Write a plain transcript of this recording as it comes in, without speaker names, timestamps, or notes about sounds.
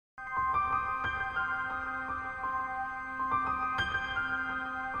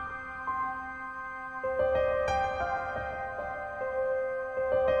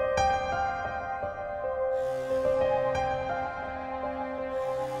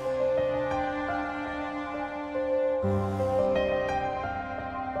Hello,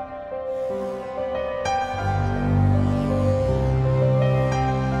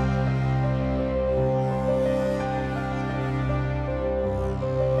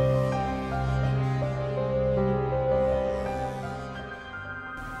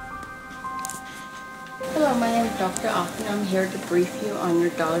 my name is Dr. Allison. I'm here to brief you on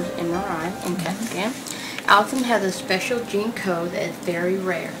your daughter's MRI and CAT scan. Allison has a special gene code that is very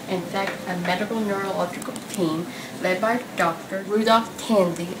rare. In fact, a medical neurological team led by Dr. Rudolph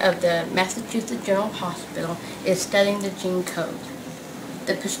Tansey of the Massachusetts General Hospital is studying the gene code.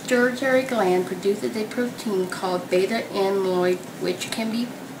 The pituitary gland produces a protein called beta-amyloid, which can be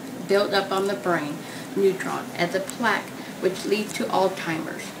built up on the brain neutron as a plaque, which leads to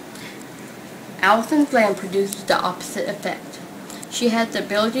Alzheimer's. Allison's gland produces the opposite effect. She has the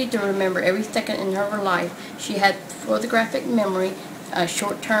ability to remember every second in her life. She has photographic memory,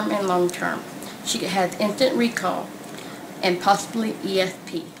 short-term and long-term. She has instant recall and possibly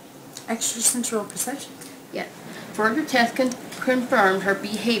ESP. Extrasensory perception? Yes. Further tests confirmed her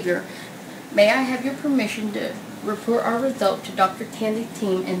behavior. May I have your permission to report our result to Dr. Tansey's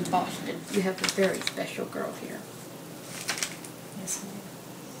team in Boston? You have a very special girl here. Yes, ma'am.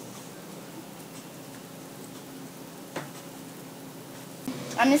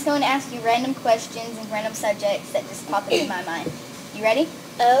 I'm just going to ask you random questions and random subjects that just pop into my mind. You ready?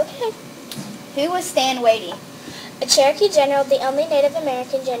 Okay. Who was Stand Watie? A Cherokee General, the only Native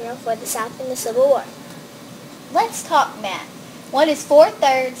American general for the South in the Civil War. Let's talk math. What is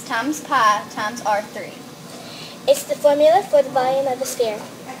 4/3 times pi times R3? It's the formula for the volume of a sphere.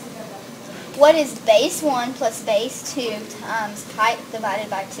 What is base 1 plus base 2 times height divided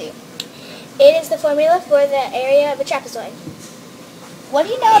by 2? It is the formula for the area of a trapezoid. What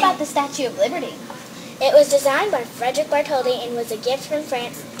do you know about the Statue of Liberty? It was designed by Frederick Bartholdi and was a gift from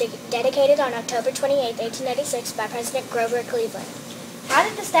France dedicated on October 28, 1896 by President Grover Cleavland. How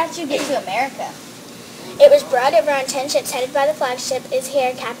did the statue get to America? It was brought over on 10 ships headed by the flagship is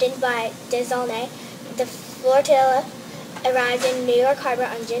here, captained by Desaulnay. The flotilla arrived in New York Harbor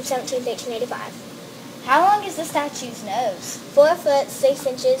on June 17, 1885. How long is the statue's nose? 4 foot 6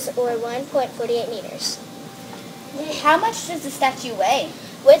 inches or 1.48 meters. How much does the statue weigh?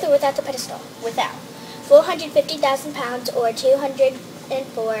 With or without the pedestal? Without. 450,000 pounds or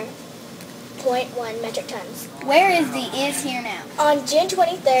 204.1 metric tons. Where is the is here now? On June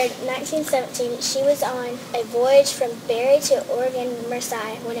 23, 1917, she was on a voyage from Barry to Oregon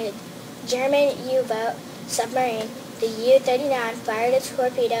Marseille when a German U-boat submarine, the U-39, fired a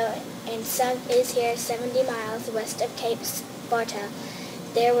torpedo and sunk is here 70 miles west of Cape Sparta.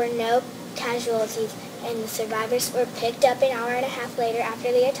 There were no casualties, and the survivors were picked up an hour and a half later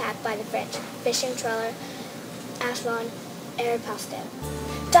after the attack by the French fishing trawler Ashmont Aeropasto.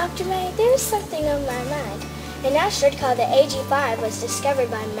 Dr. Mae, there is something on my mind. An asteroid called the AG5 was discovered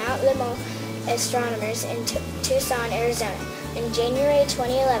by Mount Lemmel astronomers in Tucson, Arizona in January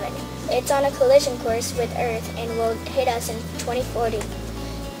 2011. It's on a collision course with Earth and will hit us in 2040.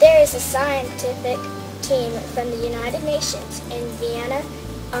 There is a scientific team from the United Nations in Vienna,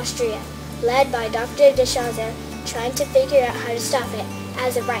 Austria, led by Dr. DeShazo, trying to figure out how to stop it.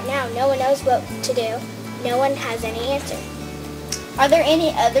 As of right now, no one knows what to do. No one has any answer. Are there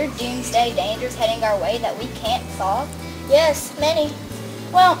any other doomsday dangers heading our way that we can't solve? Yes, many.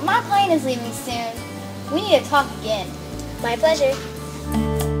 Well, my plane is leaving soon. We need to talk again. My pleasure.